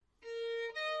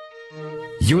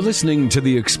You're listening to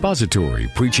the expository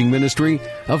preaching ministry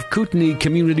of Kootenai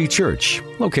Community Church,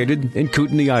 located in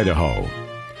Kootenai, Idaho.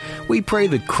 We pray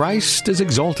that Christ is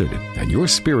exalted and your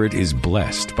spirit is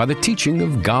blessed by the teaching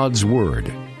of God's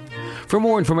Word. For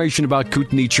more information about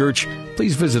Kootenai Church,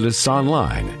 please visit us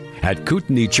online at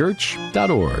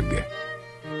kootenaichurch.org.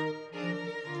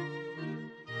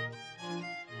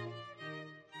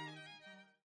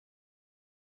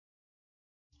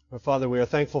 Our Father, we are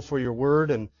thankful for your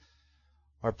Word, and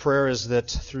our prayer is that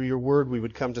through your Word we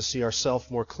would come to see ourselves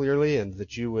more clearly, and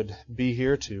that you would be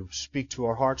here to speak to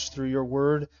our hearts through your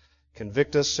Word,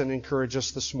 convict us and encourage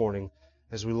us this morning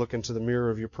as we look into the mirror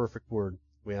of your perfect Word.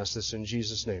 We ask this in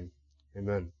Jesus' name.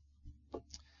 Amen.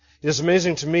 It is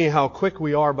amazing to me how quick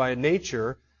we are by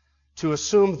nature to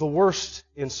assume the worst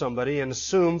in somebody and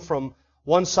assume from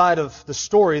one side of the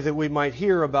story that we might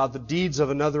hear about the deeds of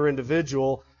another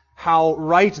individual how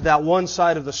right that one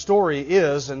side of the story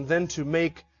is, and then to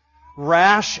make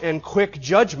rash and quick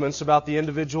judgments about the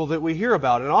individual that we hear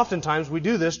about. And oftentimes we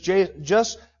do this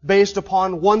just based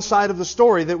upon one side of the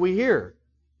story that we hear.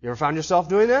 You ever found yourself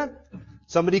doing that?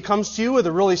 Somebody comes to you with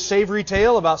a really savory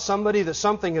tale about something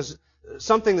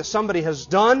that somebody has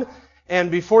done, and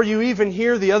before you even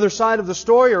hear the other side of the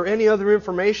story or any other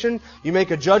information, you make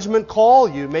a judgment call,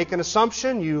 you make an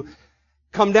assumption, you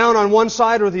come down on one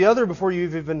side or the other before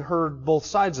you've even heard both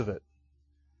sides of it.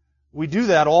 We do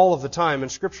that all of the time,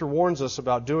 and Scripture warns us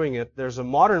about doing it. There's a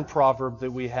modern proverb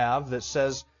that we have that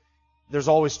says there's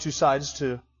always two sides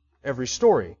to every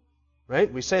story.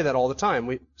 Right? We say that all the time.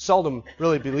 We seldom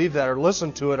really believe that or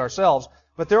listen to it ourselves,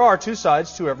 but there are two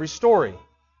sides to every story.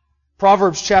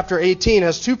 Proverbs chapter 18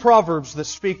 has two proverbs that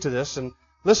speak to this, and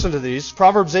listen to these.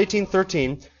 Proverbs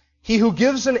 18:13. He who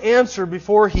gives an answer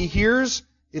before he hears,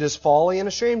 it is folly and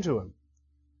a shame to him.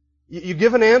 You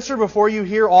give an answer before you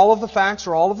hear all of the facts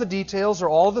or all of the details or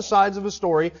all of the sides of a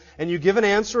story, and you give an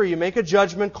answer or you make a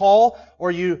judgment call or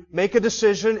you make a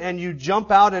decision and you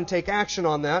jump out and take action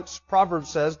on that. Proverbs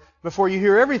says, before you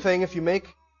hear everything, if you make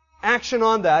action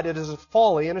on that, it is a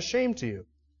folly and a shame to you.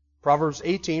 Proverbs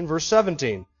 18, verse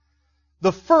 17.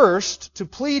 The first to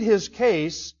plead his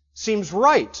case seems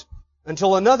right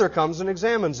until another comes and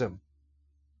examines him.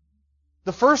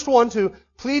 The first one to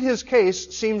plead his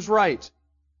case seems right.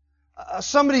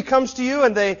 Somebody comes to you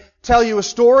and they tell you a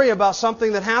story about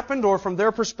something that happened, or from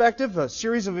their perspective, a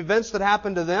series of events that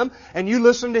happened to them, and you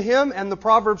listen to him, and the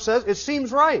proverb says, it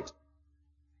seems right.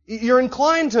 You're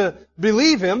inclined to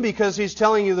believe him because he's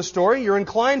telling you the story. You're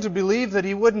inclined to believe that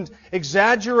he wouldn't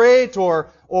exaggerate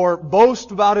or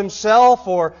boast about himself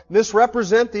or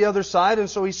misrepresent the other side, and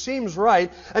so he seems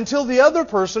right until the other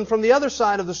person from the other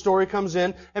side of the story comes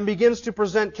in and begins to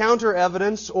present counter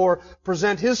evidence or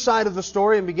present his side of the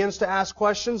story and begins to ask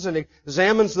questions and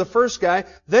examines the first guy.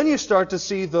 Then you start to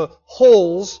see the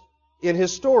holes in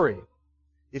his story.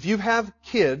 If you have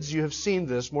kids, you have seen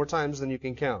this more times than you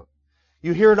can count.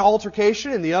 You hear an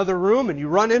altercation in the other room, and you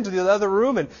run into the other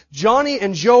room, and Johnny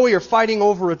and Joey are fighting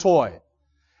over a toy.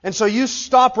 And so you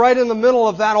stop right in the middle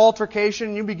of that altercation,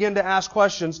 and you begin to ask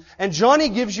questions, and Johnny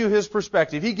gives you his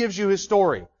perspective. He gives you his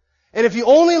story. And if you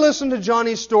only listen to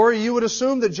Johnny's story, you would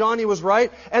assume that Johnny was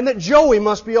right, and that Joey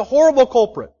must be a horrible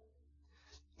culprit.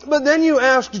 But then you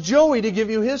ask Joey to give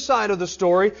you his side of the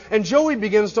story, and Joey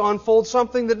begins to unfold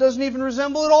something that doesn't even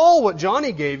resemble at all what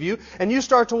Johnny gave you, and you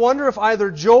start to wonder if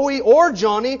either Joey or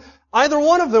Johnny, either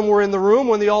one of them were in the room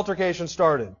when the altercation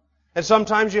started. And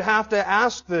sometimes you have to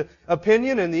ask the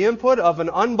opinion and the input of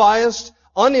an unbiased,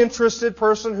 uninterested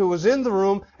person who was in the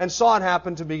room and saw it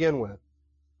happen to begin with.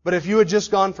 But if you had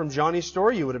just gone from Johnny's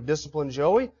story, you would have disciplined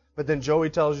Joey, but then Joey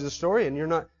tells you the story, and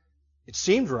it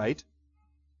seemed right.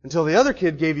 Until the other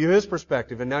kid gave you his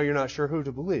perspective, and now you're not sure who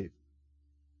to believe.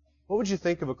 What would you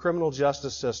think of a criminal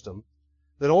justice system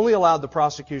that only allowed the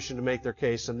prosecution to make their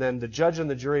case, and then the judge and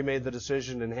the jury made the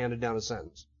decision and handed down a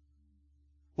sentence?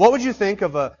 What would you think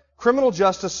of a criminal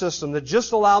justice system that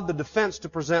just allowed the defense to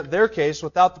present their case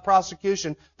without the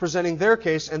prosecution presenting their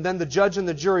case, and then the judge and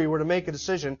the jury were to make a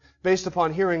decision based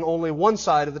upon hearing only one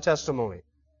side of the testimony?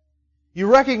 You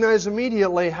recognize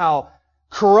immediately how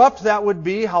corrupt that would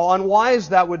be, how unwise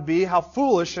that would be, how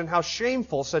foolish and how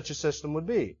shameful such a system would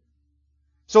be.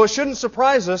 So it shouldn't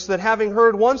surprise us that having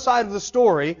heard one side of the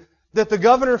story, that the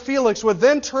governor Felix would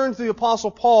then turn to the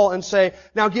Apostle Paul and say,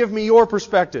 now give me your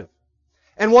perspective.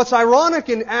 And what's ironic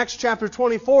in Acts chapter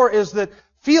 24 is that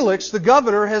Felix, the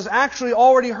governor, has actually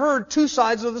already heard two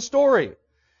sides of the story.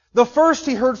 The first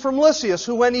he heard from Lysias,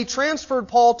 who when he transferred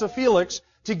Paul to Felix,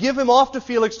 to give him off to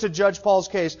Felix to judge Paul's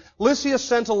case, Lysias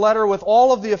sent a letter with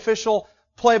all of the official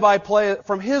play-by-play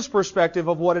from his perspective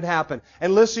of what had happened.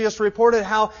 And Lysias reported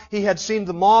how he had seen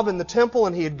the mob in the temple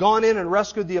and he had gone in and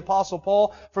rescued the Apostle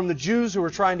Paul from the Jews who were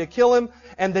trying to kill him,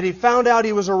 and that he found out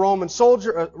he was a Roman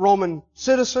soldier, a Roman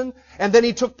citizen, and then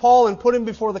he took Paul and put him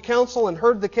before the council and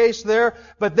heard the case there.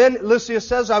 But then Lysias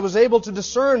says, I was able to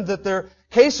discern that their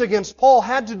case against Paul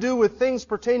had to do with things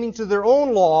pertaining to their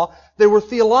own law. They were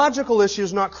theological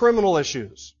issues, not criminal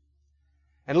issues.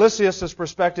 And Lysias'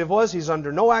 perspective was, he's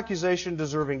under no accusation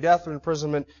deserving death or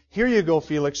imprisonment. Here you go,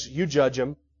 Felix, you judge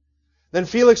him. Then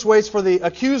Felix waits for the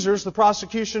accusers, the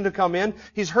prosecution, to come in.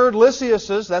 He's heard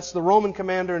Lysias', that's the Roman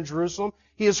commander in Jerusalem,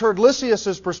 he has heard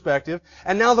Lysias' perspective,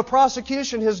 and now the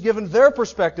prosecution has given their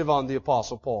perspective on the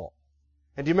Apostle Paul.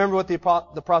 And do you remember what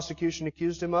the prosecution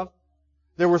accused him of?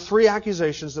 There were 3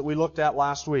 accusations that we looked at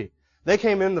last week. They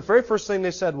came in, the very first thing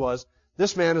they said was,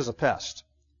 this man is a pest.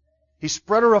 He's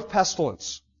spreader of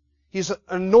pestilence. He's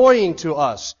annoying to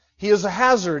us. He is a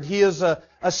hazard. He is a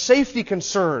safety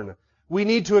concern. We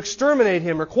need to exterminate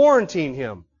him or quarantine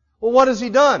him. Well, what has he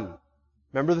done?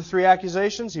 Remember the 3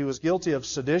 accusations? He was guilty of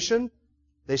sedition.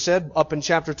 They said up in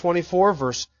chapter 24,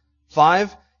 verse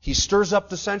 5, he stirs up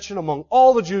dissension among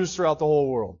all the Jews throughout the whole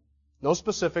world. No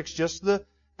specifics, just the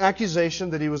accusation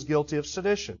that he was guilty of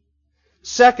sedition.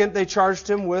 Second, they charged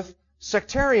him with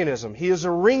sectarianism. He is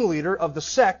a ringleader of the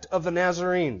sect of the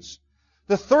Nazarenes.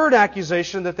 The third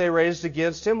accusation that they raised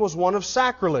against him was one of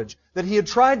sacrilege, that he had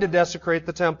tried to desecrate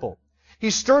the temple.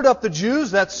 He stirred up the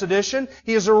Jews, that's sedition.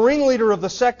 He is a ringleader of the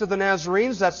sect of the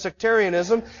Nazarenes, that's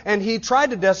sectarianism. And he tried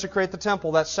to desecrate the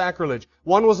temple, that's sacrilege.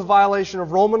 One was a violation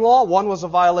of Roman law, one was a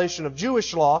violation of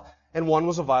Jewish law, and one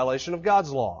was a violation of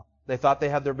God's law. They thought they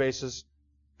had their bases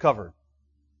covered.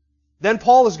 Then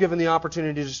Paul is given the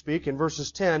opportunity to speak in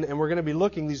verses 10, and we're going to be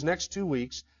looking these next 2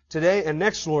 weeks, today and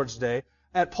next Lord's Day,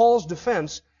 at Paul's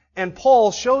defense. And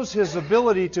Paul shows his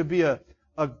ability to be a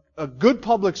good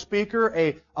public speaker,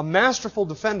 a masterful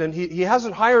defendant. He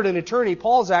hasn't hired an attorney.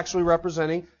 Paul is actually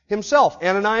representing himself.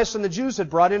 Ananias and the Jews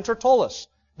had brought in Tertullus,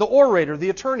 the orator,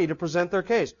 the attorney, to present their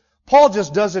case. Paul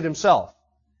just does it himself.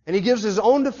 And he gives his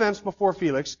own defense before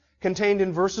Felix, contained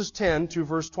in verses 10 through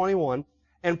verse 21.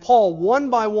 And Paul, one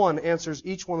by one, answers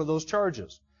each one of those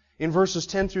charges. In verses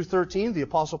 10 through 13, the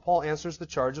Apostle Paul answers the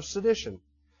charge of sedition.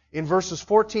 In verses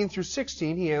 14 through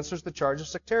 16, he answers the charge of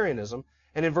sectarianism.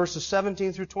 And in verses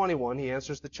 17 through 21, he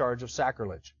answers the charge of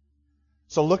sacrilege.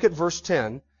 So look at verse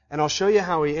 10, and I'll show you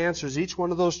how he answers each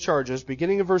one of those charges.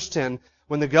 Beginning of verse 10,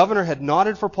 when the governor had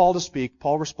nodded for Paul to speak,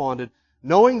 Paul responded,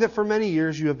 knowing that for many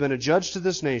years you have been a judge to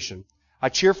this nation, I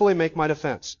cheerfully make my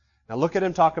defense. Now look at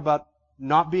him talk about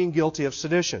not being guilty of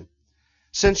sedition.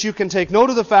 Since you can take note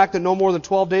of the fact that no more than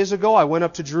 12 days ago I went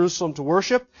up to Jerusalem to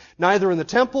worship, neither in the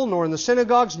temple, nor in the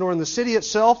synagogues, nor in the city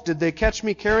itself did they catch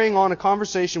me carrying on a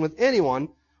conversation with anyone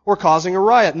or causing a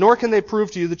riot, nor can they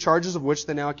prove to you the charges of which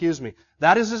they now accuse me.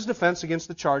 That is his defense against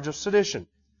the charge of sedition.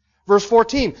 Verse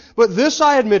 14, but this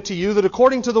I admit to you, that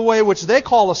according to the way which they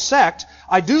call a sect,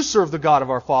 I do serve the God of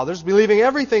our fathers, believing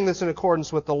everything that's in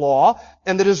accordance with the law,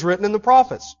 and that is written in the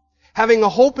prophets, having a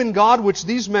hope in God which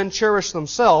these men cherish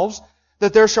themselves,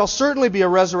 that there shall certainly be a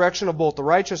resurrection of both the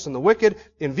righteous and the wicked.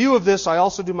 In view of this, I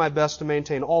also do my best to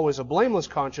maintain always a blameless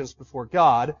conscience before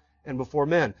God and before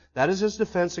men. That is his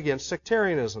defense against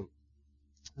sectarianism.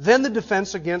 Then the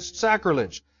defense against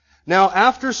sacrilege. Now,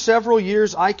 after several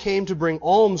years, I came to bring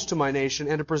alms to my nation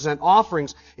and to present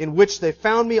offerings in which they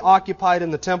found me occupied in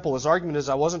the temple. His argument is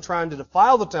I wasn't trying to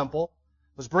defile the temple.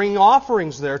 I was bringing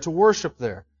offerings there to worship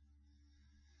there,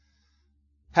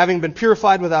 having been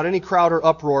purified without any crowd or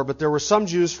uproar. But there were some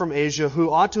Jews from Asia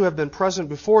who ought to have been present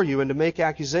before you and to make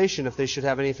accusation if they should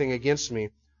have anything against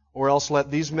me. Or else let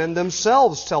these men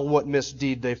themselves tell what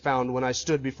misdeed they found when I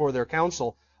stood before their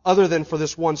council, other than for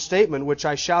this one statement which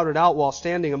I shouted out while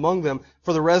standing among them,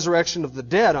 for the resurrection of the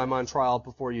dead I'm on trial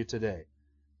before you today.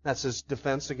 That's his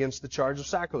defense against the charge of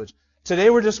sacrilege. Today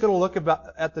we're just going to look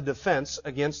at the defense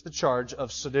against the charge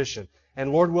of sedition.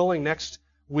 And Lord willing, next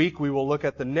week we will look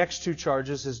at the next 2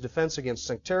 charges, his defense against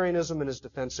sectarianism and his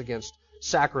defense against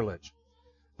sacrilege.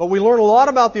 But we learn a lot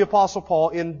about the Apostle Paul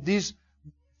in these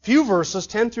few verses,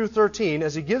 10 through 13,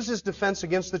 as he gives his defense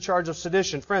against the charge of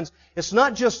sedition. Friends, it's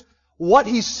not just what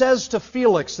he says to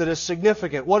Felix that is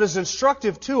significant. What is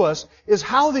instructive to us is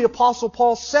how the Apostle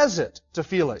Paul says it to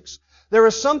Felix. There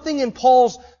is something in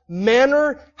Paul's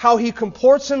manner, how he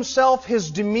comports himself,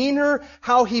 his demeanor,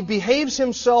 how he behaves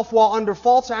himself while under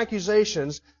false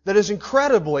accusations, that is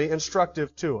incredibly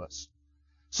instructive to us.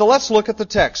 So let's look at the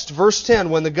text. Verse 10,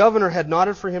 when the governor had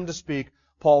nodded for him to speak,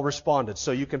 Paul responded.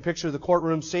 So you can picture the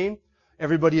courtroom scene.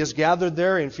 Everybody is gathered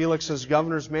there in Felix's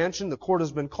governor's mansion. The court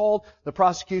has been called. The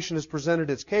prosecution has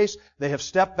presented its case. They have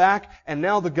stepped back. And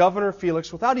now the governor,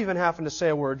 Felix, without even having to say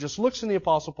a word, just looks in the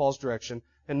Apostle Paul's direction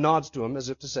and nods to him as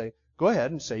if to say, go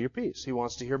ahead and say your piece. He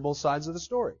wants to hear both sides of the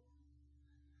story.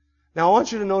 Now I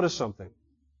want you to notice something.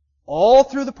 All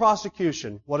through the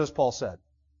prosecution, what has Paul said?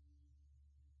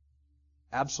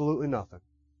 Absolutely nothing.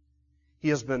 He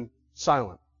has been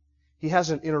silent. He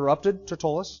hasn't interrupted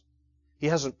Tertullus. He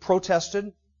hasn't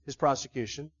protested his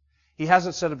prosecution. He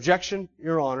hasn't said, objection,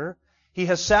 Your Honor. He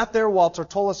has sat there while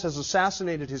Tertullus has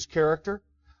assassinated his character,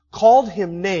 called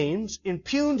him names,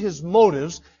 impugned his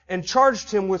motives, and charged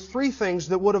him with three things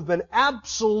that would have been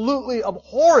absolutely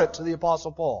abhorrent to the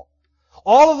Apostle Paul.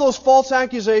 All of those false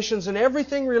accusations and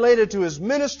everything related to his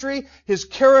ministry, his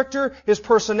character, his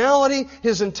personality,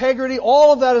 his integrity,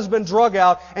 all of that has been drug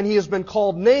out, and he has been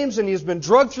called names, and he has been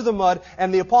dragged through the mud,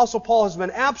 and the Apostle Paul has been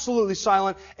absolutely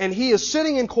silent, and he is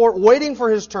sitting in court waiting for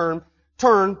his turn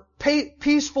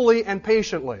peacefully and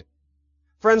patiently.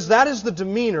 Friends, that is the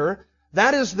demeanor,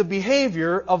 that is the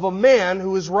behavior of a man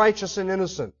who is righteous and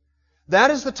innocent.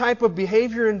 That is the type of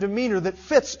behavior and demeanor that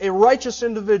fits a righteous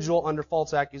individual under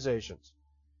false accusations.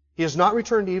 He has not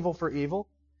returned evil for evil.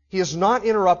 He has not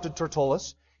interrupted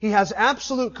Tertullus. He has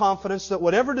absolute confidence that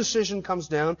whatever decision comes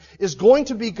down is going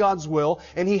to be God's will,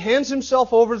 and he hands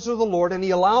himself over to the Lord, and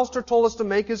he allows Tertullus to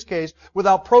make his case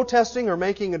without protesting or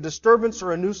making a disturbance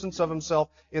or a nuisance of himself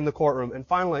in the courtroom. And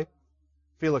finally,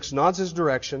 Felix nods his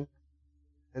direction,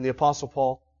 and the Apostle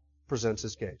Paul presents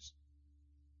his case.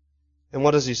 And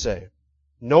what does he say?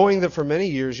 Knowing that for many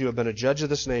years you have been a judge of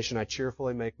this nation, I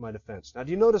cheerfully make my defense. Now,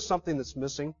 do you notice something that's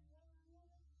missing?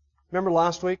 Remember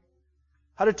last week?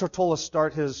 How did Tertullus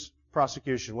start his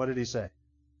prosecution? What did he say?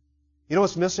 You know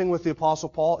what's missing with the Apostle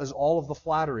Paul is all of the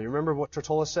flattery. Remember what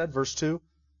Tertullus said, verse 2?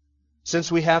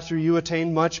 Since we have through you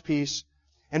attained much peace,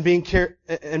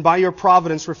 and by your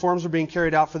providence reforms are being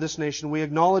carried out for this nation, we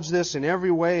acknowledge this in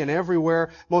every way and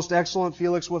everywhere. Most excellent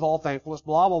Felix, with all thankfulness,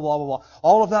 blah, blah, blah, blah, blah.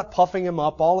 All of that puffing him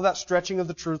up, all of that stretching of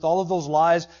the truth, all of those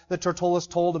lies that Tertullus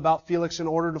told about Felix in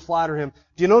order to flatter him.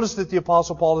 Do you notice that the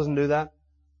Apostle Paul doesn't do that?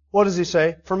 What does he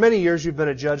say? For many years you've been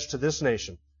a judge to this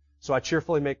nation, so I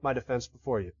cheerfully make my defense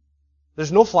before you.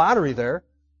 There's no flattery there.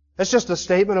 It's just a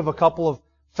statement of a couple of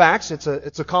facts. It's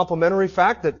a complimentary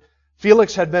fact that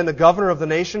Felix had been the governor of the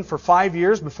nation for 5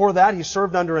 years. Before that, he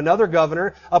served under another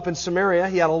governor up in Samaria.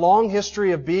 He had a long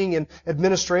history of being in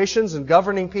administrations and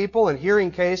governing people and hearing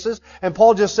cases. And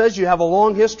Paul just says, you have a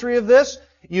long history of this.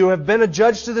 You have been a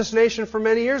judge to this nation for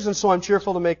many years, and so I'm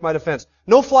cheerful to make my defense.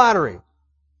 No flattery.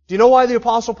 Do you know why the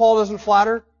Apostle Paul doesn't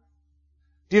flatter?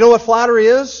 Do you know what flattery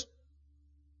is?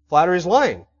 Flattery is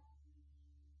lying.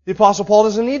 The Apostle Paul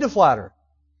doesn't need to flatter.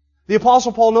 The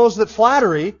Apostle Paul knows that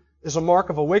flattery is a mark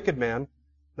of a wicked man,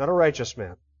 not a righteous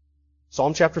man.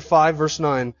 Psalm chapter 5, verse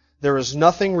 9, there is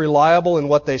nothing reliable in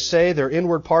what they say. Their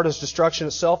inward part is destruction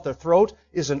itself. Their throat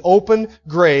is an open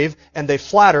grave, and they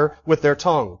flatter with their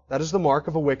tongue. That is the mark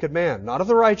of a wicked man, not of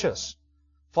the righteous.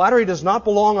 Flattery does not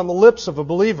belong on the lips of a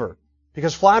believer,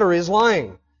 because flattery is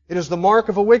lying. It is the mark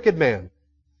of a wicked man.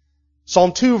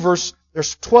 Psalm 2, verse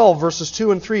 12, verses 2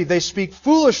 and 3, they speak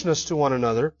foolishness to one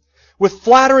another. With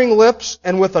flattering lips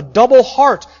and with a double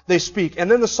heart they speak. And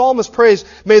then the psalmist prays,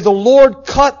 may the Lord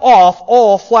cut off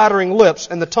all flattering lips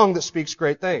and the tongue that speaks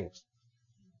great things.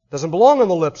 It doesn't belong on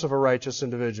the lips of a righteous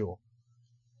individual.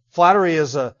 Flattery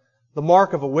is the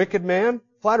mark of a wicked man.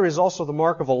 Flattery is also the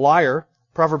mark of a liar.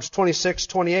 Proverbs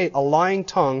 26:28, a lying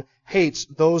tongue hates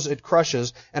those it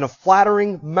crushes, and a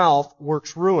flattering mouth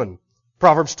works ruin.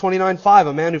 Proverbs 29:5,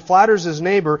 a man who flatters his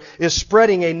neighbor is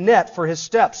spreading a net for his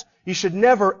steps. You should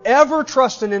never, ever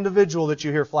trust an individual that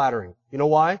you hear flattering. You know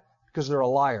why? Because they're a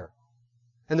liar.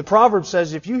 And the proverb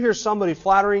says, if you hear somebody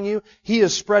flattering you, he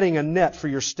is spreading a net for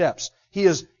your steps. He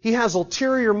has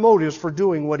ulterior motives for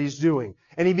doing what he's doing.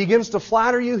 And he begins to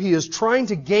flatter you. He is trying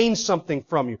to gain something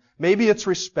from you. Maybe it's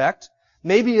respect.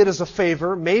 Maybe it is a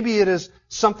favor. Maybe it is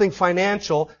something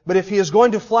financial. But if he is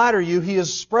going to flatter you, he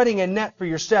is spreading a net for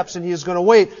your steps, and he is going to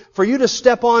wait for you to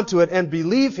step onto it and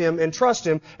believe him and trust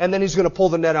him, and then he's going to pull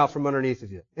the net out from underneath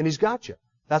of you. And he's got you.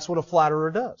 That's what a flatterer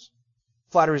does.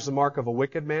 Flattery is the mark of a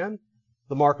wicked man,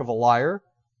 the mark of a liar.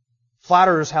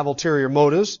 Flatterers have ulterior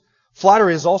motives.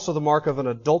 Flattery is also the mark of an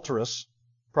adulteress.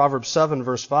 Proverbs 7,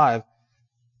 verse 5.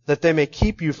 That they may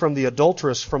keep you from the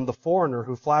adulteress, from the foreigner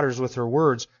who flatters with her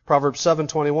words. Proverbs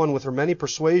 7:21, with her many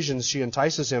persuasions she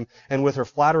entices him, and with her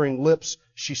flattering lips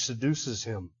she seduces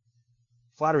him.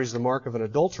 Flattery is the mark of an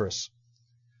adulteress.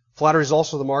 Flattery is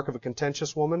also the mark of a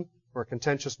contentious woman. or a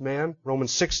contentious man.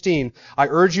 Romans 16, I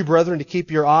urge you, brethren, to keep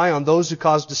your eye on those who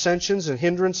cause dissensions and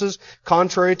hindrances,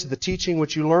 contrary to the teaching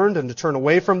which you learned, and to turn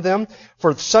away from them.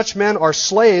 For such men are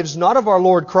slaves, not of our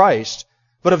Lord Christ,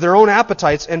 but of their own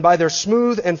appetites, and by their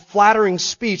smooth and flattering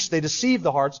speech they deceive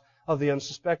the hearts of the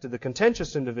unsuspected. The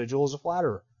contentious individual is a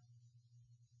flatterer.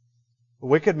 A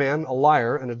wicked man, a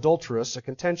liar, an adulteress, a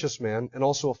contentious man, and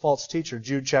also a false teacher.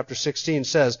 Jude chapter 16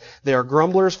 says, they are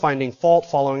grumblers, finding fault,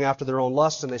 following after their own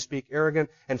lusts, and they speak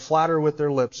arrogant and flatter with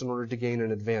their lips in order to gain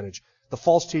an advantage. The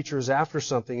false teacher is after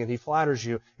something, and he flatters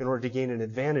you in order to gain an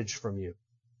advantage from you.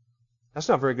 That's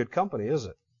not very good company, is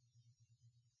it?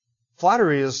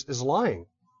 Flattery is lying.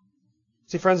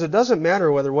 See, friends, it doesn't matter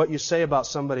whether what you say about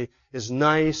somebody is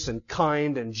nice and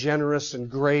kind and generous and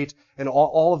great and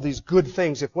all of these good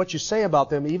things. If what you say about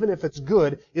them, even if it's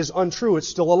good, is untrue, it's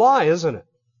still a lie, isn't it?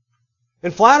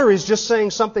 And flattery is just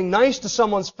saying something nice to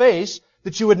someone's face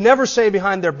that you would never say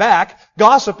behind their back.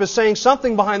 Gossip is saying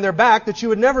something behind their back that you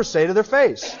would never say to their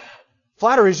face.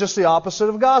 Flattery is just the opposite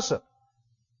of gossip.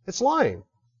 It's lying.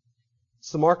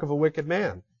 It's the mark of a wicked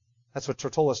man. That's what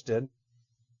Tertullus did.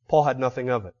 Paul had nothing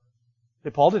of it.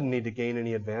 Paul didn't need to gain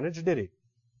any advantage, did he?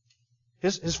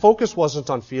 His focus wasn't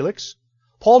on Felix.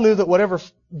 Paul knew that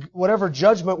whatever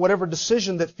judgment, whatever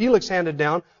decision that Felix handed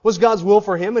down was God's will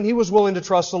for him, and he was willing to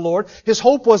trust the Lord. His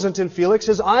hope wasn't in Felix.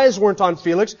 His eyes weren't on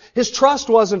Felix. His trust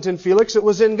wasn't in Felix. It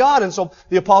was in God. And so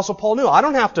the Apostle Paul knew, I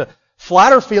don't have to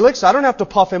flatter Felix. I don't have to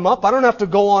puff him up. I don't have to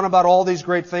go on about all these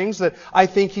great things that I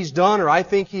think he's done or I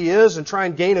think he is and try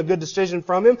and gain a good decision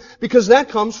from him, because that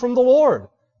comes from the Lord.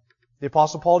 The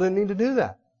Apostle Paul didn't need to do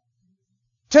that.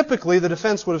 Typically, the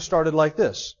defense would have started like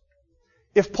this.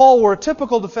 If Paul were a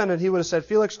typical defendant, he would have said,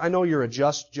 Felix, I know you're a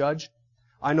just judge.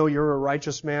 I know you're a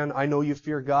righteous man. I know you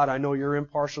fear God. I know you're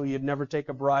impartial. You'd never take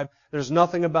a bribe. There's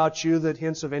nothing about you that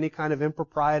hints of any kind of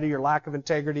impropriety or lack of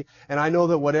integrity. And I know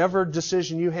that whatever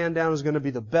decision you hand down is going to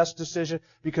be the best decision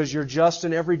because you're just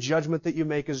and every judgment that you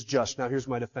make is just. Now here's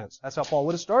my defense. That's how Paul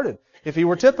would have started if he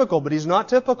were typical, but he's not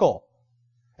typical.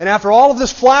 And after all of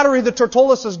this flattery that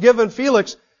Tertullus has given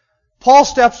Felix, Paul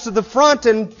steps to the front,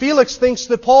 and Felix thinks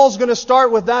that Paul's going to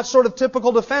start with that sort of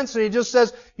typical defense, and he just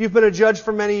says, you've been a judge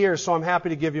for many years, so I'm happy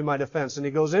to give you my defense. And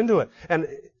he goes into it. And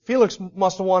Felix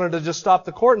must have wanted to just stop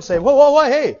the court and say, whoa,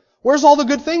 hey, where's all the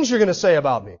good things you're going to say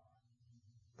about me?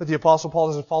 But the Apostle Paul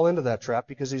doesn't fall into that trap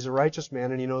because he's a righteous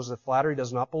man, and he knows that flattery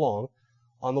does not belong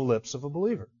on the lips of a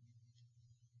believer.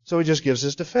 So he just gives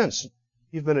his defense.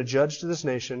 You've been a judge to this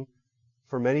nation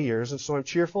for many years, and so I'm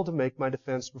cheerful to make my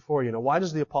defense before you. Now, why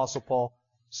does the Apostle Paul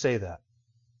say that?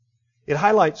 It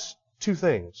highlights two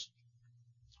things.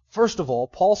 First of all,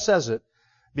 Paul says it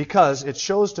because it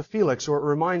shows to Felix, or it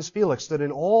reminds Felix, that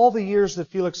in all the years that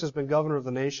Felix has been governor of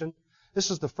the nation,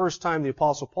 this is the first time the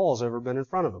Apostle Paul has ever been in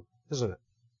front of him, isn't it?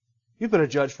 You've been a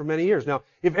judge for many years. Now,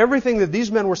 if everything that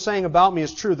these men were saying about me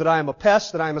is true, that I am a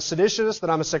pest, that I am a seditionist, that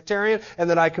I'm a sectarian,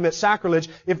 and that I commit sacrilege,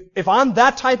 if I'm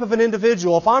that type of an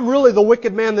individual, if I'm really the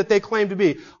wicked man that they claim to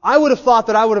be, I would have thought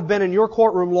that I would have been in your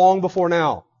courtroom long before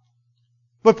now.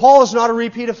 But Paul is not a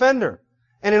repeat offender.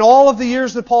 And in all of the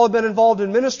years that Paul had been involved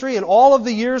in ministry, in all of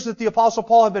the years that the Apostle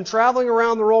Paul had been traveling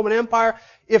around the Roman Empire,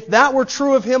 if that were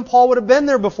true of him, Paul would have been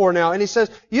there before now. And he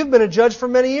says, you've been a judge for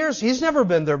many years. He's never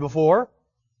been there before.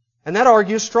 And that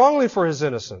argues strongly for his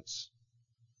innocence.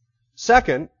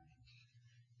 Second,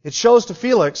 it shows to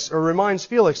Felix, or reminds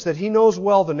Felix, that he knows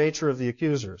well the nature of the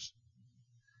accusers.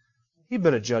 He'd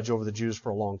been a judge over the Jews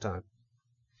for a long time.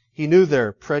 He knew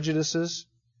their prejudices.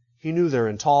 He knew their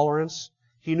intolerance.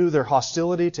 He knew their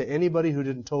hostility to anybody who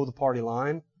didn't toe the party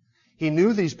line. He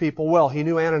knew these people well. He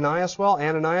knew Ananias well.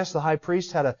 Ananias, the high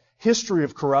priest, had a history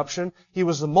of corruption. He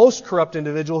was the most corrupt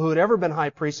individual who had ever been high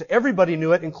priest. Everybody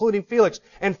knew it, including Felix.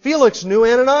 And Felix knew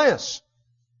Ananias.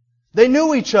 They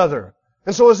knew each other.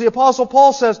 And so as the Apostle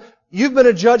Paul says, you've been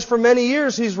a judge for many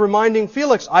years, he's reminding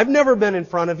Felix, I've never been in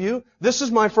front of you. This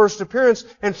is my first appearance.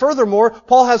 And furthermore,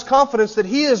 Paul has confidence that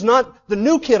he is not the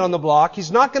new kid on the block.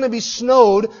 He's not going to be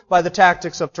snowed by the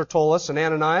tactics of Tertullus and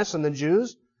Ananias and the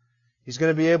Jews. He's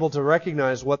going to be able to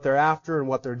recognize what they're after and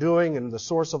what they're doing and the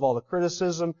source of all the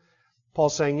criticism.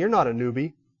 Paul's saying, you're not a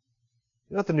newbie.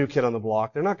 You're not the new kid on the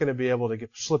block. They're not going to be able to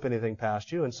slip anything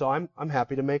past you. And so I'm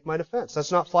happy to make my defense.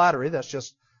 That's not flattery. That's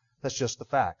just the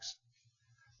facts.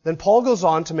 Then Paul goes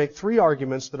on to make three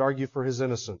arguments that argue for his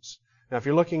innocence. Now, if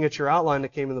you're looking at your outline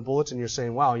that came in the bulletin, you're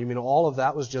saying, wow, you mean all of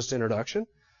that was just introduction?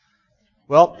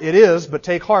 Well, it is, but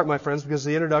take heart, my friends, because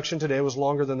the introduction today was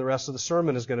longer than the rest of the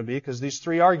sermon is going to be, because these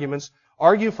three arguments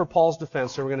argue for Paul's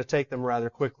defense, so we're going to take them rather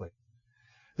quickly.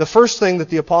 The first thing that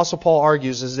the Apostle Paul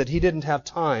argues is that he didn't have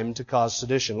time to cause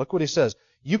sedition. Look what he says.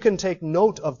 you can take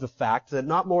note of the fact that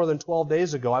not more than 12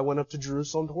 days ago I went up to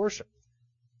Jerusalem to worship.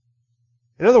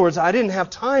 In other words, I didn't have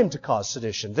time to cause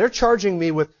sedition. They're charging me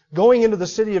with going into the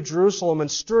city of Jerusalem and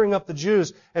stirring up the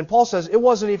Jews. And Paul says, it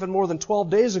wasn't even more than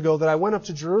 12 days ago that I went up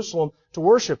to Jerusalem to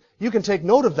worship. You can take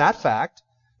note of that fact.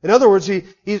 In other words,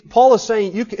 Paul is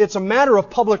saying it's a matter of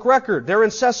public record. They're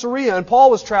in Caesarea, and Paul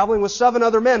was traveling with 7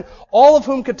 other men, all of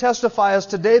whom could testify as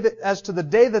to the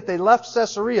day that they left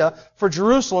Caesarea for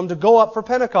Jerusalem to go up for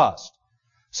Pentecost.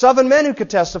 7 men who could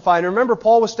testify. And remember,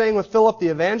 Paul was staying with Philip the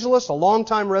evangelist, a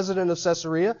longtime resident of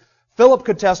Caesarea. Philip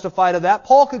could testify to that.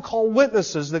 Paul could call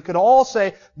witnesses that could all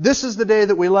say, this is the day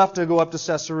that we left to go up to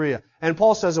Caesarea. And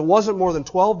Paul says, it wasn't more than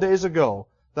 12 days ago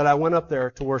that I went up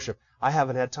there to worship. I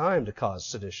haven't had time to cause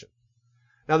sedition.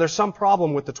 Now, there's some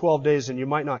problem with the 12 days, and you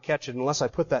might not catch it unless I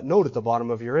put that note at the bottom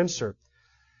of your insert.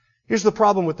 Here's the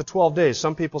problem with the 12 days.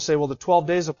 Some people say, well, the 12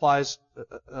 days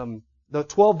the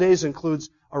 12 days includes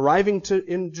arriving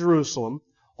in Jerusalem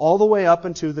all the way up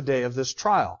into the day of this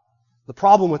trial. The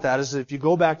problem with that is that if you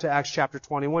go back to Acts chapter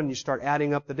 21 and you start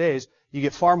adding up the days, you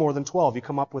get far more than 12. You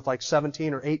come up with like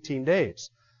 17 or 18 days.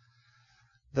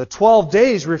 The 12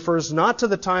 days refers not to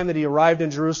the time that he arrived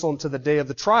in Jerusalem to the day of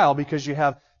the trial, because you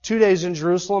have 2 days in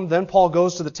Jerusalem, then Paul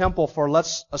goes to the temple for,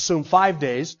 let's assume, 5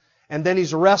 days, and then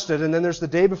he's arrested, and then there's the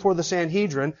day before the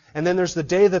Sanhedrin, and then there's the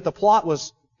day that the plot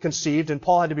was conceived and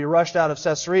Paul had to be rushed out of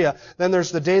Caesarea. Then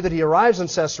there's the day that he arrives in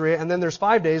Caesarea, and then there's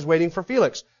 5 days waiting for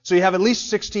Felix. So you have at least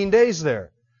 16 days there.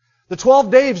 The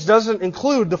 12 days doesn't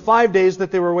include the 5 days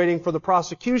that they were waiting for the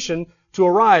prosecution to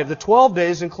arrive. The 12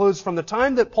 days includes from the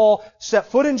time that Paul set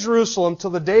foot in Jerusalem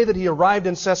till the day that he arrived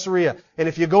in Caesarea. And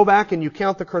if you go back and you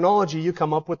count the chronology, you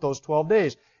come up with those 12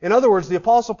 days. In other words, the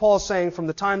Apostle Paul is saying from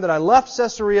the time that I left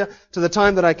Caesarea to the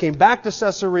time that I came back to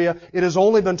Caesarea, it has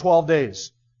only been 12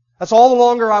 days. That's all the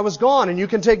longer I was gone, and you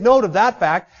can take note of that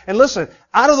fact. And listen,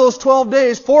 out of those 12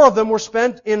 days, 4 of them were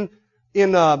spent in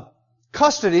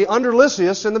custody under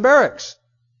Lysias in the barracks.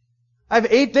 I have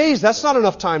 8 days. That's not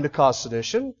enough time to cause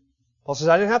sedition. Paul says,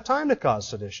 I didn't have time to cause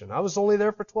sedition. I was only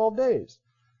there for 12 days.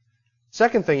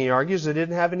 Second thing he argues, they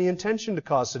didn't have any intention to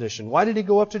cause sedition. Why did he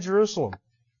go up to Jerusalem?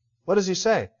 What does he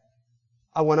say?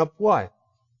 I went up, why?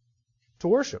 To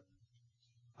worship.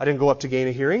 I didn't go up to gain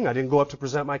a hearing. I didn't go up to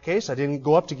present my case. I didn't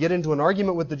go up to get into an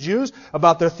argument with the Jews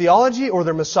about their theology or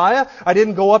their Messiah. I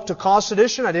didn't go up to cause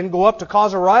sedition. I didn't go up to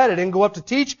cause a riot. I didn't go up to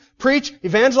teach, preach,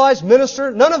 evangelize, minister.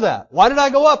 None of that. Why did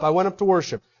I go up? I went up to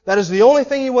worship. That is the only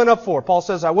thing he went up for. Paul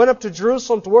says, I went up to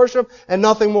Jerusalem to worship and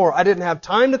nothing more. I didn't have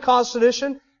time to cause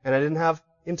sedition, and I didn't have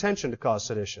intention to cause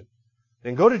sedition. I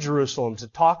didn't go to Jerusalem to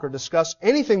talk or discuss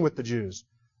anything with the Jews.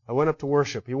 I went up to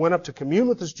worship. He went up to commune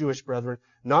with his Jewish brethren,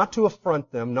 not to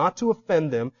affront them, not to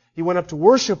offend them. He went up to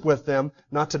worship with them,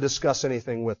 not to discuss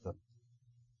anything with them.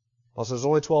 Paul says,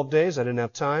 only 12 days. I didn't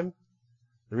have time.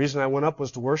 The reason I went up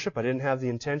was to worship. I didn't have the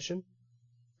intention.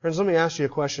 Friends, let me ask you a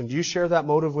question. Do you share that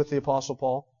motive with the Apostle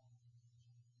Paul?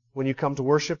 When you come to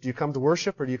worship, do you come to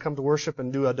worship, or do you come to worship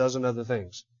and do a dozen other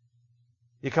things?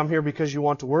 You come here because you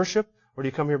want to worship, or do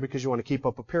you come here because you want to keep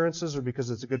up appearances, or because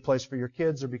it's a good place for your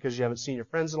kids, or because you haven't seen your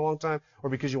friends in a long time, or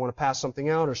because you want to pass something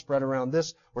out, or spread around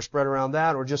this, or spread around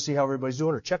that, or just see how everybody's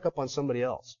doing, or check up on somebody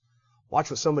else. Watch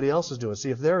what somebody else is doing.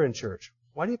 See if they're in church.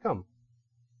 Why do you come?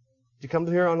 Do you come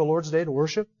here on the Lord's Day to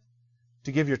worship?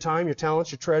 To give your time, your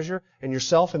talents, your treasure, and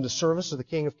yourself into service of the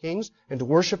King of Kings, and to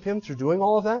worship Him through doing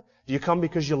all of that? Do you come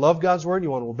because you love God's Word,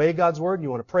 you want to obey God's Word, and you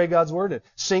want to pray God's Word, and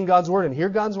sing God's Word, and hear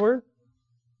God's Word?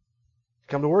 You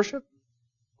come to worship?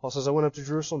 Paul says, I went up to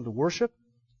Jerusalem to worship,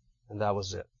 and that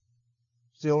was it.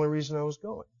 It's the only reason I was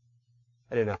going.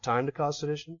 I didn't have time to cause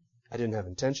sedition. I didn't have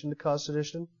intention to cause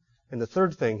sedition. And the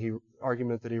third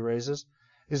argument that he raises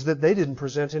is that they didn't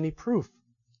present any proof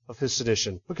of his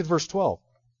sedition. Look at verse 12.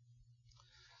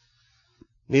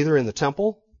 Neither in the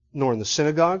temple, nor in the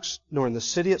synagogues, nor in the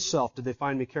city itself did they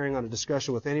find me carrying on a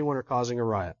discussion with anyone or causing a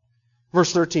riot.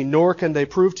 Verse 13, nor can they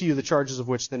prove to you the charges of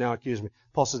which they now accuse me.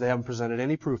 Paul says they haven't presented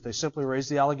any proof. They simply raise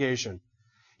the allegation.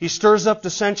 He stirs up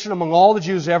dissension among all the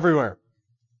Jews everywhere.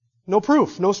 No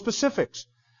proof, no specifics.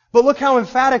 But look how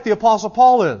emphatic the Apostle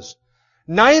Paul is.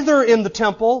 Neither in the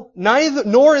temple,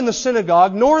 nor in the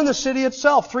synagogue, nor in the city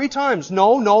itself. 3 times.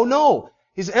 No, no, no.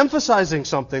 He's emphasizing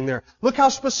something there. Look how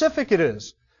specific it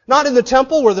is. Not in the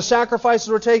temple where the sacrifices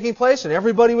were taking place and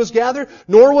everybody was gathered,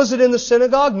 nor was it in the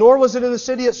synagogue, nor was it in the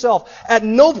city itself. At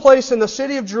no place in the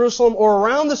city of Jerusalem or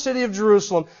around the city of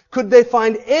Jerusalem could they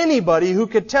find anybody who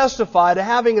could testify to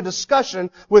having a discussion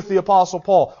with the Apostle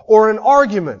Paul or an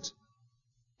argument.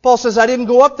 Paul says, I didn't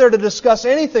go up there to discuss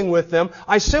anything with them.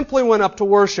 I simply went up to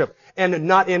worship. And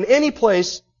not in any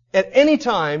place at any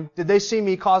time did they see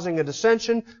me causing a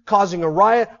dissension, causing a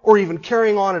riot, or even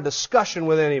carrying on a discussion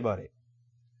with anybody.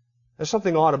 There's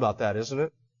something odd about that, isn't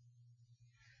it?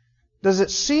 Does it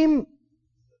seem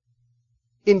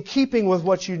in keeping with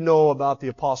what you know about the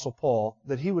Apostle Paul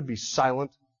that he would be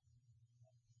silent?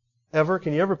 Ever?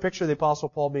 Can you ever picture the Apostle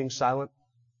Paul being silent?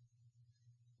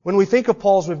 When we think of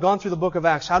Paul's, we've gone through the book of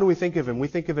Acts, how do we think of him? We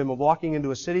think of him of walking into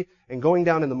a city and going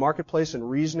down in the marketplace and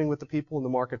reasoning with the people in the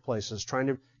marketplaces, trying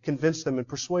to convince them and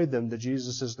persuade them that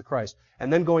Jesus is the Christ.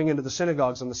 And then going into the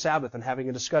synagogues on the Sabbath and having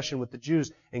a discussion with the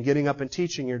Jews and getting up and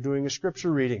teaching or doing a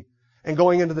scripture reading. And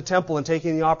going into the temple and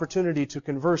taking the opportunity to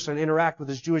converse and interact with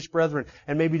his Jewish brethren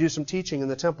and maybe do some teaching in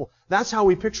the temple. That's how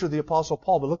we picture the Apostle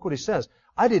Paul. But look what he says.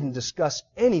 I didn't discuss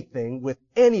anything with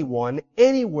anyone,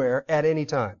 anywhere, at any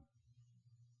time.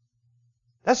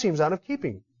 That seems out of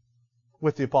keeping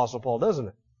with the Apostle Paul, doesn't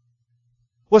it?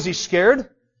 Was he scared?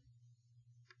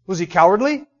 Was he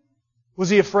cowardly?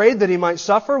 Was he afraid that he might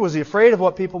suffer? Was he afraid of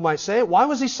what people might say? Why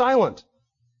was he silent?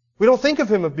 We don't think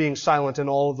of him of being silent in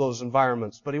all of those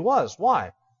environments, but he was.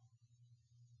 Why?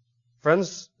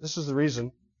 Friends, this is the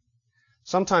reason.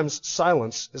 Sometimes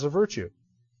silence is a virtue.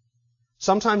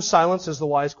 Sometimes silence is the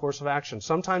wise course of action.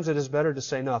 Sometimes it is better to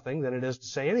say nothing than it is to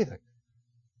say anything.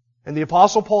 And the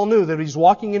Apostle Paul knew that he's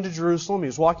walking into Jerusalem, he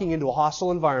was walking into a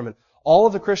hostile environment. All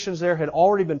of the Christians there had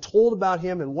already been told about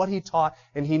him and what he taught,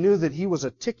 and he knew that he was a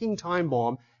ticking time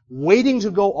bomb waiting to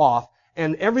go off,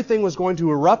 and everything was going to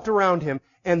erupt around him.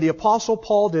 And the Apostle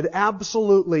Paul did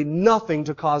absolutely nothing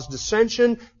to cause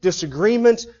dissension,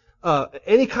 disagreement,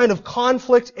 any kind of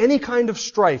conflict, any kind of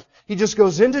strife. He just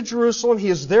goes into Jerusalem. He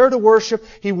is there to worship.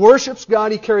 He worships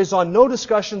God. He carries on no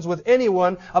discussions with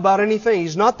anyone about anything.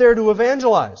 He's not there to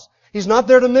evangelize. He's not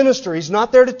there to minister. He's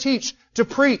not there to teach, to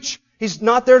preach. He's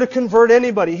not there to convert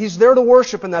anybody. He's there to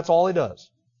worship, and that's all he does.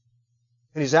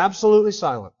 And he's absolutely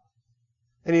silent.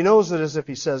 And he knows that as if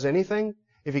he says anything,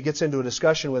 if he gets into a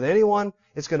discussion with anyone,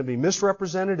 it's going to be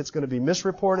misrepresented, it's going to be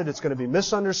misreported, it's going to be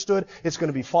misunderstood, it's going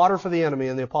to be fodder for the enemy,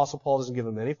 and the Apostle Paul doesn't give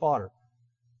him any fodder.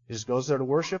 He just goes there to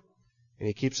worship, and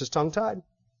he keeps his tongue tied,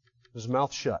 his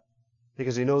mouth shut,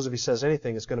 because he knows if he says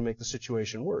anything, it's going to make the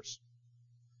situation worse.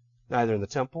 Neither in the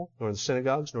temple, nor in the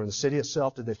synagogues, nor in the city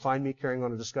itself did they find me carrying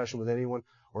on a discussion with anyone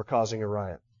or causing a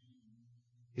riot.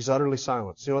 He's utterly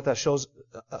silent. So you know what that shows?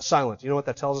 Silent. You know what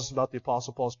that tells us about the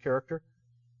Apostle Paul's character?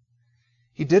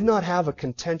 He did not have a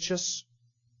contentious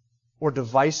or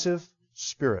divisive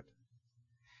spirit.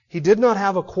 He did not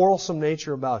have a quarrelsome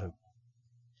nature about him.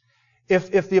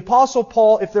 If the Apostle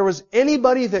Paul, if there was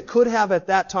anybody that could have at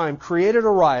that time created a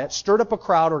riot, stirred up a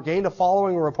crowd, or gained a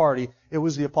following or a party, it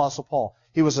was the Apostle Paul.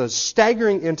 He was a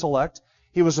staggering intellect.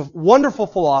 He was a wonderful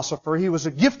philosopher. He was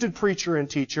a gifted preacher and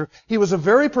teacher. He was a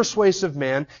very persuasive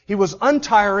man. He was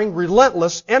untiring,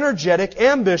 relentless, energetic,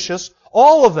 ambitious,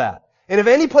 all of that. And if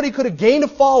anybody could have gained a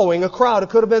following, a crowd, it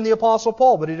could have been the Apostle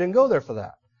Paul, but he didn't go there for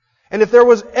that. And if there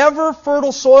was ever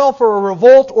fertile soil for a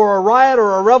revolt or a riot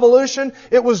or a revolution,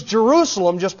 it was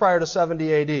Jerusalem just prior to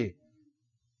 70 A.D.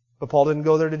 But Paul didn't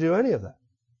go there to do any of that.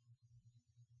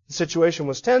 The situation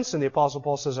was tense, and the Apostle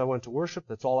Paul says, I went to worship,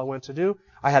 that's all I went to do.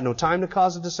 I had no time to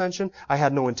cause a dissension. I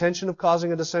had no intention of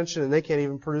causing a dissension, and they can't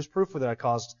even produce proof that I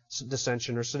caused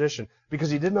dissension or sedition, because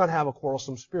he did not have a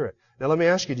quarrelsome spirit. Now let me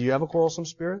ask you, do you have a quarrelsome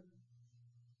spirit?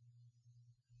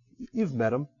 You've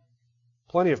met them.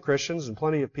 Plenty of Christians and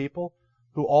plenty of people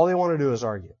who all they want to do is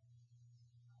argue.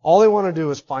 All they want to do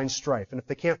is find strife. And if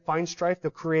they can't find strife,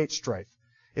 they'll create strife.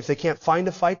 If they can't find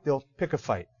a fight, they'll pick a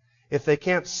fight. If they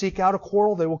can't seek out a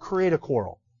quarrel, they will create a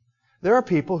quarrel. There are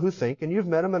people who think, and you've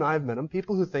met them and I've met them,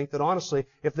 people who think that honestly,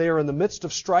 if they are in the midst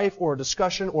of strife or a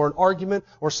discussion or an argument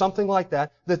or something like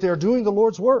that, that they are doing the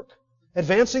Lord's work,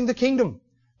 advancing the kingdom,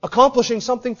 accomplishing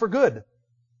something for good.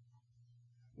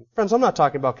 Friends, I'm not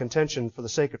talking about contention for the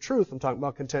sake of truth. I'm talking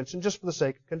about contention just for the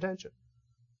sake of contention.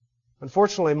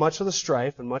 Unfortunately, much of the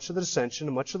strife and much of the dissension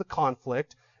and much of the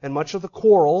conflict and much of the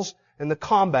quarrels and the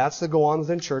combats that go on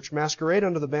within church masquerade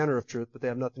under the banner of truth, but they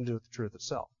have nothing to do with the truth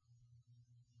itself.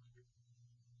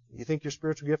 You think your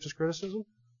spiritual gift is criticism?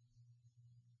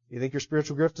 You think your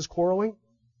spiritual gift is quarreling?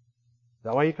 Is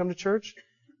that why you come to church?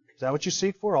 Is that what you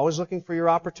seek for? Always looking for your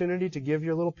opportunity to give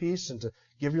your little piece and to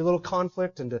give your little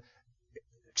conflict and to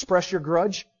express your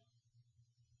grudge?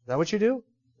 Is that what you do?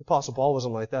 The Apostle Paul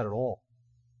wasn't like that at all.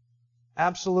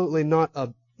 Absolutely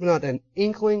not an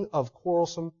inkling of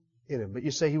quarrelsome in him. But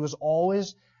you say he was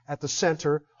always at the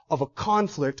center of a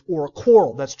conflict or a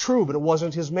quarrel. That's true, but it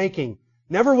wasn't his making.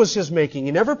 Never was his making.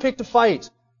 He never picked a fight.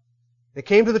 It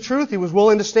came to the truth. He was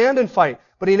willing to stand and fight,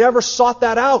 but he never sought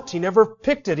that out. He never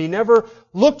picked it. He never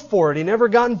looked for it. He never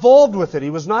got involved with it. He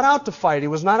was not out to fight. He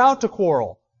was not out to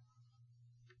quarrel.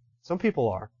 Some people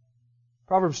are.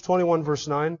 Proverbs 21 verse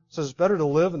 9 says, it's better to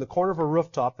live in the corner of a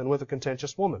rooftop than with a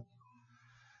contentious woman.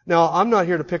 Now, I'm not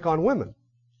here to pick on women.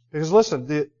 Because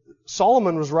listen,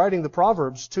 Solomon was writing the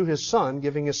Proverbs to his son,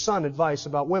 giving his son advice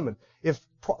about women. If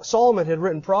Solomon had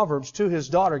written Proverbs to his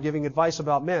daughter, giving advice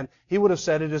about men, he would have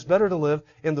said, it is better to live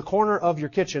in the corner of your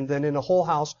kitchen than in a whole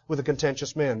house with a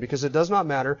contentious man. Because it does not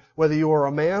matter whether you are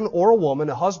a man or a woman,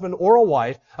 a husband or a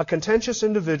wife, a contentious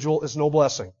individual is no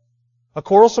blessing. A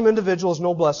quarrelsome individual is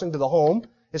no blessing to the home.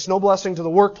 It's no blessing to the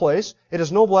workplace. It is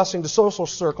no blessing to social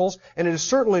circles. And it is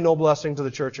certainly no blessing to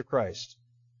the Church of Christ.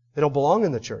 They don't belong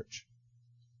in the church.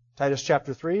 Titus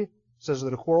chapter 3 says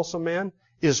that a quarrelsome man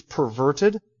is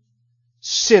perverted,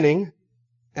 sinning,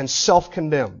 and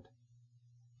self-condemned.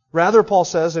 Rather, Paul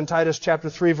says in Titus chapter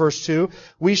 3 verse 2,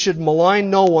 we should malign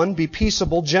no one, be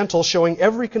peaceable, gentle, showing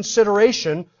every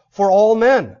consideration for all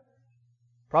men.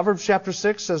 Proverbs chapter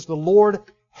 6 says the Lord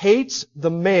hates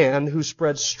the man who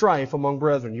spreads strife among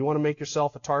brethren. You want to make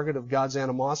yourself a target of God's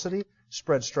animosity?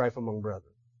 Spread strife among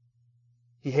brethren.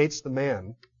 He hates the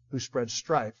man who spreads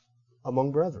strife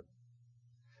among brethren.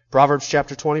 Proverbs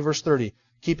chapter 20 verse 30,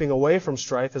 keeping away from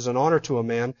strife is an honor to a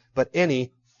man, but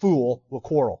any fool will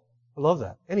quarrel. I love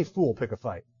that. Any fool will pick a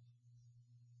fight.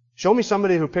 Show me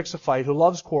somebody who picks a fight, who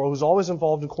loves quarrel, who's always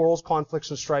involved in quarrels, conflicts,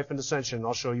 and strife and dissension, and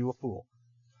I'll show you a fool.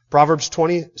 Proverbs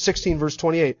 16 verse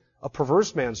 28, a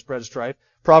perverse man spreads strife.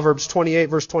 Proverbs 28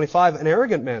 verse 25, an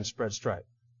arrogant man spreads strife.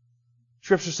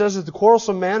 Scripture says that the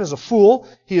quarrelsome man is a fool,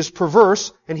 he is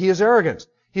perverse, and he is arrogant.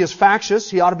 He is factious,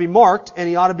 he ought to be marked, and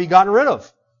he ought to be gotten rid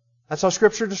of. That's how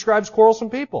Scripture describes quarrelsome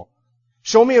people.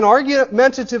 Show me an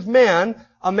argumentative man,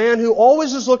 a man who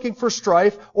always is looking for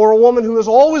strife, or a woman who is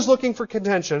always looking for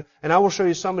contention, and I will show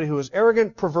you somebody who is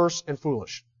arrogant, perverse, and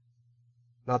foolish.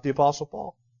 Not the Apostle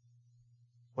Paul.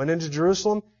 Went into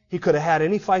Jerusalem, he could have had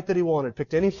any fight that he wanted,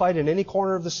 picked any fight in any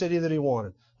corner of the city that he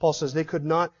wanted. Paul says they could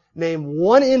not name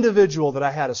one individual that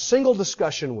I had a single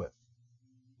discussion with.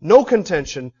 No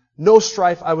contention, no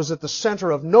strife. I was at the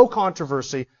center of no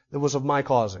controversy that was of my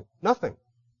causing. Nothing.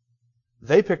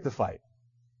 They picked the fight.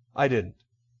 I didn't.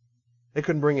 They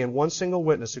couldn't bring in one single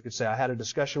witness who could say, I had a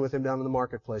discussion with him down in the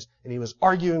marketplace and he was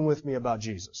arguing with me about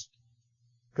Jesus.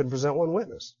 Couldn't present one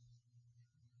witness.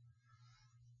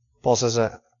 Paul says,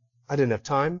 I didn't have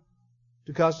time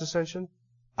to cause dissension.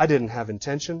 I didn't have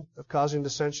intention of causing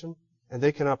dissension. And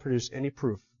they cannot produce any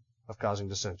proof of causing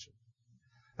dissension.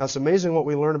 Now it's amazing what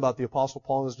we learn about the Apostle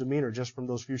Paul and his demeanor just from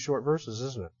those few short verses,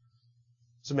 isn't it?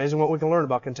 It's amazing what we can learn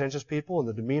about contentious people and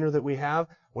the demeanor that we have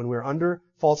when we're under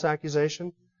false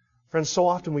accusation. Friends, so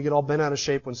often we get all bent out of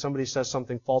shape when somebody says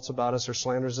something false about us or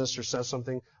slanders us or says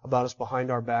something about us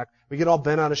behind our back. We get all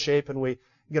bent out of shape and we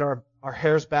get our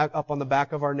hairs back up on the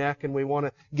back of our neck and we want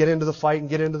to get into the fight and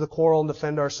get into the quarrel and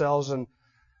defend ourselves. And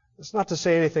it's not to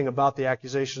say anything about the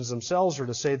accusations themselves or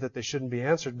to say that they shouldn't be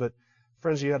answered, but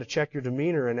friends, you got to check your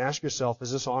demeanor and ask yourself,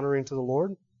 is this honoring to the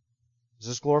Lord? Is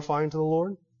this glorifying to the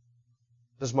Lord?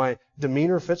 Does my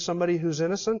demeanor fit somebody who's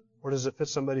innocent, or does it fit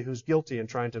somebody who's guilty and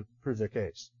trying to prove their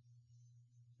case?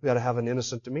 We got to have an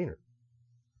innocent demeanor.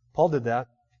 Paul did that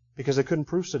because they couldn't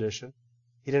prove sedition.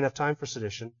 He didn't have time for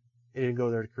sedition. He didn't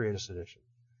go there to create a sedition.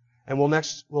 And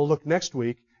we'll look next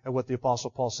week at what the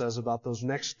Apostle Paul says about those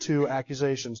next two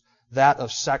accusations, that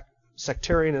of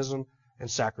sectarianism and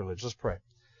sacrilege. Let's pray.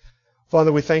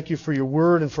 Father, we thank you for your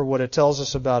word and for what it tells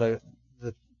us about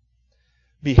the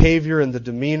behavior and the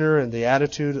demeanor and the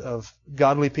attitude of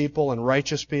godly people and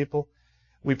righteous people.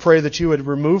 We pray that you would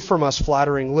remove from us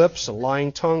flattering lips, a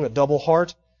lying tongue, a double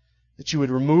heart, that you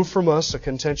would remove from us a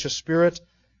contentious spirit,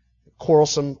 a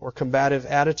quarrelsome or combative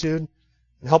attitude,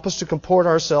 and help us to comport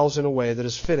ourselves in a way that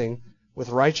is fitting with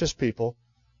righteous people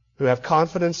who have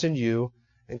confidence in you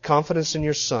and confidence in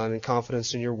your Son and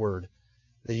confidence in your word,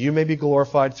 that you may be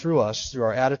glorified through us, through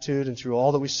our attitude and through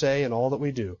all that we say and all that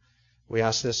we do. We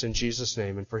ask this in Jesus'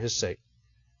 name and for His sake.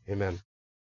 Amen.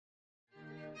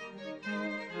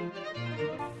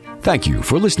 Thank you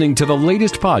for listening to the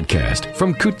latest podcast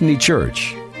from Kootenai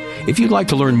Church. If you'd like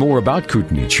to learn more about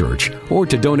Kootenai Church or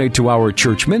to donate to our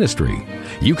church ministry,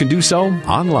 you can do so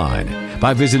online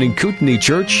by visiting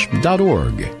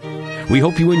kootenaichurch.org. We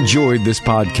hope you enjoyed this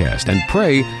podcast and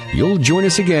pray you'll join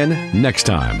us again next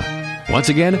time. Once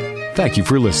again, thank you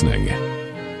for listening.